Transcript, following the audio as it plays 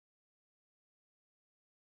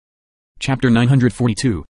Chapter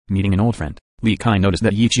 942, Meeting an Old Friend. Li Kai noticed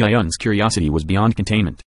that Yi Qian's curiosity was beyond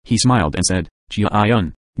containment. He smiled and said,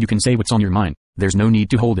 Qian, you can say what's on your mind, there's no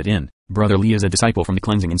need to hold it in. Brother Li is a disciple from the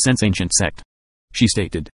Cleansing Incense ancient sect. She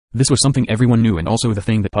stated. This was something everyone knew and also the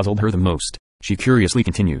thing that puzzled her the most. She curiously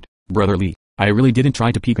continued, Brother Li, I really didn't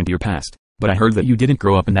try to peek into your past, but I heard that you didn't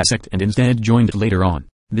grow up in that sect and instead joined it later on.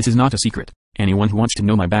 This is not a secret. Anyone who wants to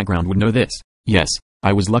know my background would know this. Yes,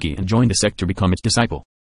 I was lucky and joined a sect to become its disciple.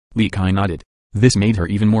 Li Kai nodded. This made her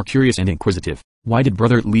even more curious and inquisitive. Why did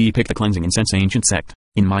Brother Li pick the Cleansing Incense ancient sect?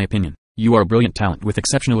 In my opinion, you are a brilliant talent with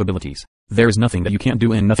exceptional abilities. There is nothing that you can't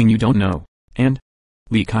do and nothing you don't know. And?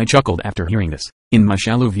 Li Kai chuckled after hearing this. In my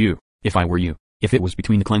shallow view, if I were you, if it was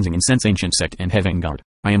between the Cleansing Incense ancient sect and Heavengard,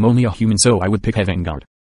 I am only a human so I would pick Heavengard.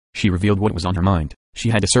 She revealed what was on her mind. She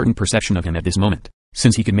had a certain perception of him at this moment.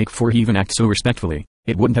 Since he could make for he even act so respectfully,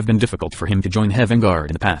 it wouldn't have been difficult for him to join Heavengard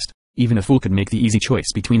in the past. Even a fool could make the easy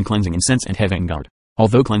choice between Cleansing Incense and Heavengard.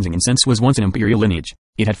 Although Cleansing Incense was once an imperial lineage,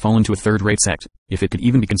 it had fallen to a third-rate sect, if it could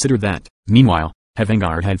even be considered that. Meanwhile,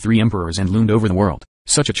 Heavengard had 3 emperors and loomed over the world.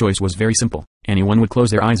 Such a choice was very simple. Anyone would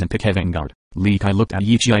close their eyes and pick Heavengard. Li Kai looked at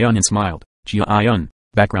Yi Qian and smiled. Qian,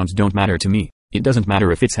 backgrounds don't matter to me. It doesn't matter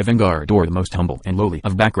if it's Heavengard or the most humble and lowly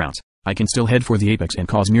of backgrounds. I can still head for the apex and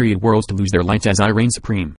cause myriad worlds to lose their lights as I reign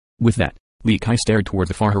supreme. With that, Li Kai stared toward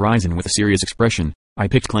the far horizon with a serious expression. I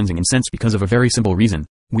picked Cleansing Incense because of a very simple reason.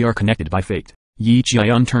 We are connected by fate. Yi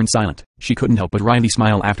Qian turned silent. She couldn't help but wryly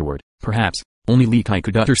smile afterward. Perhaps, only Li Kai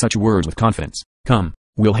could utter such words with confidence. Come,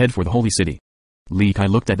 we'll head for the holy city. Li Kai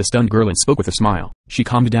looked at the stunned girl and spoke with a smile. She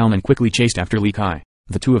calmed down and quickly chased after Li Kai.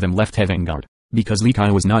 The two of them left Heavengard. Because Li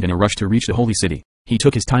Kai was not in a rush to reach the holy city, he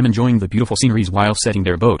took his time enjoying the beautiful sceneries while setting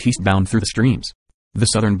their boat eastbound through the streams. The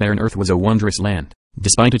southern barren earth was a wondrous land.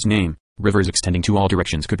 Despite its name, rivers extending to all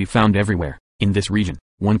directions could be found everywhere. In this region,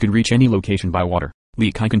 one could reach any location by water.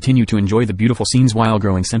 Li Kai continued to enjoy the beautiful scenes while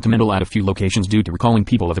growing sentimental at a few locations due to recalling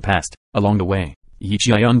people of the past. Along the way, Yi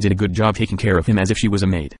Qian did a good job taking care of him as if she was a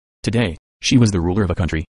maid. Today, she was the ruler of a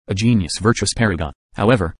country, a genius virtuous paragon.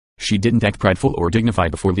 However, she didn't act prideful or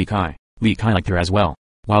dignified before Li Kai. Li Kai liked her as well.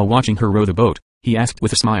 While watching her row the boat, he asked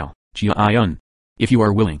with a smile, Qian, if you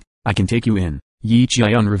are willing, I can take you in. Yi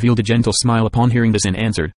Qian revealed a gentle smile upon hearing this and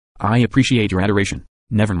answered, I appreciate your adoration.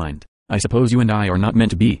 Never mind, I suppose you and I are not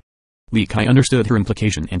meant to be. Li Kai understood her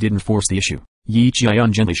implication and didn't force the issue. Yi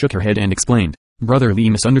Qian gently shook her head and explained, Brother Li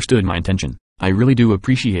misunderstood my intention. I really do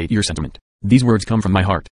appreciate your sentiment. These words come from my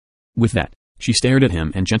heart. With that, she stared at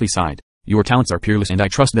him and gently sighed. Your talents are peerless and I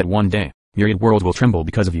trust that one day, myriad worlds will tremble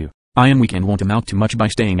because of you. I am weak and won't amount to much by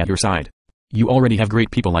staying at your side. You already have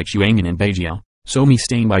great people like Xuanhuan and Bi Xiao, so me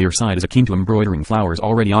staying by your side is akin to embroidering flowers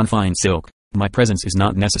already on fine silk. My presence is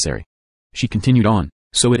not necessary. She continued on,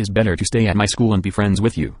 so it is better to stay at my school and be friends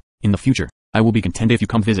with you. In the future, I will be content if you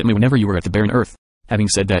come visit me whenever you are at the barren earth. Having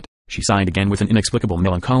said that, she sighed again with an inexplicable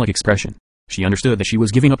melancholic expression. She understood that she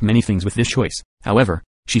was giving up many things with this choice. However,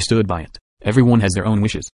 she stood by it. Everyone has their own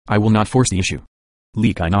wishes. I will not force the issue.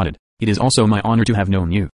 Li Kai nodded. It is also my honor to have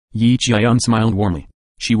known you. Yi Qian smiled warmly.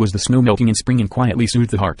 She was the snow melting in spring and quietly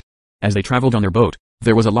soothed the heart. As they traveled on their boat,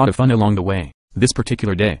 there was a lot of fun along the way. This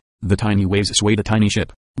particular day, the tiny waves swayed the tiny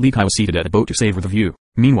ship. Li Kai was seated at the boat to savor the view.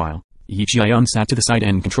 Meanwhile, Yi Qian sat to the side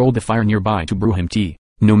and controlled the fire nearby to brew him tea.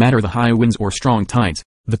 No matter the high winds or strong tides,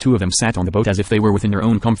 the two of them sat on the boat as if they were within their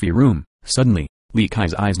own comfy room. Suddenly, Li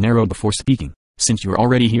Kai's eyes narrowed before speaking. Since you're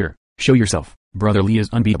already here, show yourself. Brother Li is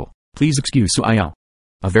unbeatable. Please excuse Suayao.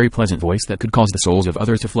 A very pleasant voice that could cause the souls of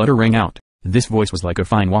others to flutter rang out. This voice was like a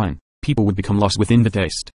fine wine. People would become lost within the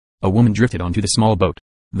taste. A woman drifted onto the small boat.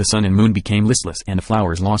 The sun and moon became listless and the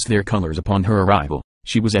flowers lost their colors upon her arrival.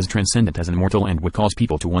 She was as transcendent as an immortal and would cause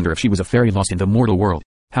people to wonder if she was a fairy lost in the mortal world.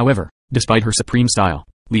 However, despite her supreme style,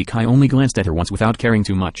 Li Kai only glanced at her once without caring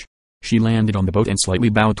too much. She landed on the boat and slightly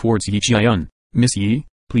bowed towards Yi Qian. Miss Yi,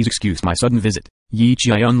 please excuse my sudden visit. Yi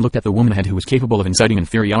Qian looked at the woman ahead who was capable of inciting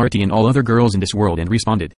inferiority in all other girls in this world and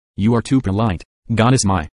responded, You are too polite, Goddess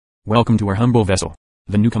Mai. Welcome to our humble vessel.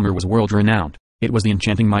 The newcomer was world-renowned. It was the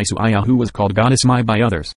enchanting Mai Suaya who was called Goddess Mai by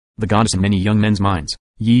others, the goddess in many young men's minds.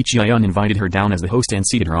 Yi Qian invited her down as the host and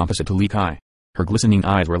seated her opposite to Li Kai. Her glistening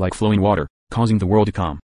eyes were like flowing water, causing the world to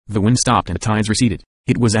calm. The wind stopped and the tides receded.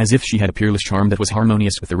 It was as if she had a peerless charm that was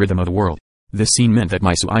harmonious with the rhythm of the world. This scene meant that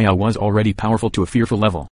Mai Suaya was already powerful to a fearful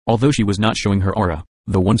level. Although she was not showing her aura,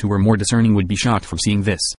 the ones who were more discerning would be shocked from seeing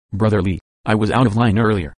this. Brother Li, I was out of line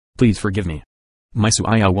earlier. Please forgive me. Mai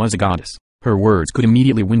Suaya was a goddess. Her words could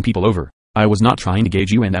immediately win people over. I was not trying to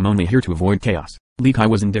gauge you and I'm only here to avoid chaos. Li Kai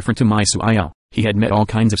was indifferent to Mai Suaya. He had met all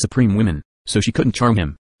kinds of supreme women, so she couldn't charm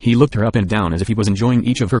him. He looked her up and down as if he was enjoying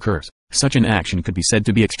each of her curves. Such an action could be said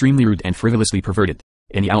to be extremely rude and frivolously perverted.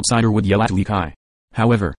 Any outsider would yell at Li Kai.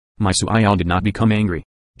 However, Mai Suiyao did not become angry.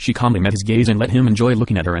 She calmly met his gaze and let him enjoy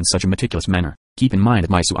looking at her in such a meticulous manner. Keep in mind that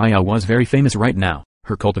Mai Suiyao was very famous right now.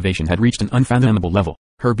 Her cultivation had reached an unfathomable level.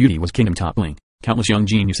 Her beauty was kingdom-toppling. Countless young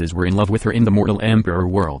geniuses were in love with her in the mortal emperor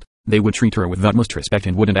world. They would treat her with the utmost respect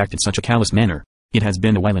and wouldn't act in such a callous manner. It has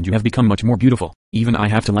been a while and you have become much more beautiful. Even I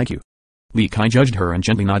have to like you. Li Kai judged her and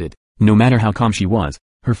gently nodded. No matter how calm she was,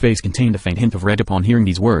 her face contained a faint hint of red upon hearing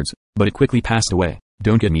these words, but it quickly passed away.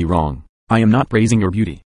 Don't get me wrong. I am not praising your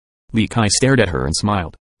beauty. Li Kai stared at her and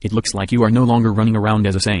smiled. It looks like you are no longer running around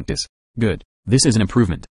as a sanctus. Good. This is an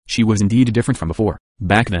improvement. She was indeed different from before.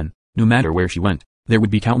 Back then, no matter where she went, there would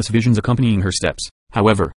be countless visions accompanying her steps.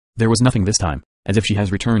 However, there was nothing this time, as if she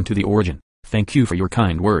has returned to the origin. Thank you for your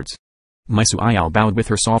kind words. Mai Suiyao bowed with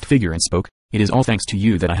her soft figure and spoke. It is all thanks to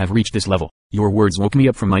you that I have reached this level. Your words woke me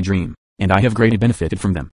up from my dream, and I have greatly benefited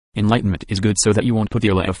from them. Enlightenment is good so that you won't put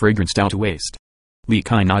the oil of fragrance out to waste. Li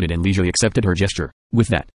Kai nodded and leisurely accepted her gesture. With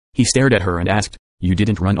that, he stared at her and asked, you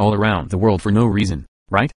didn't run all around the world for no reason,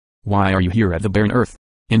 right? Why are you here at the barren earth?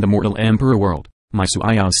 In the mortal emperor world, Mai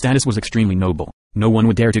Suiyao's status was extremely noble. No one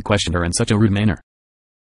would dare to question her in such a rude manner.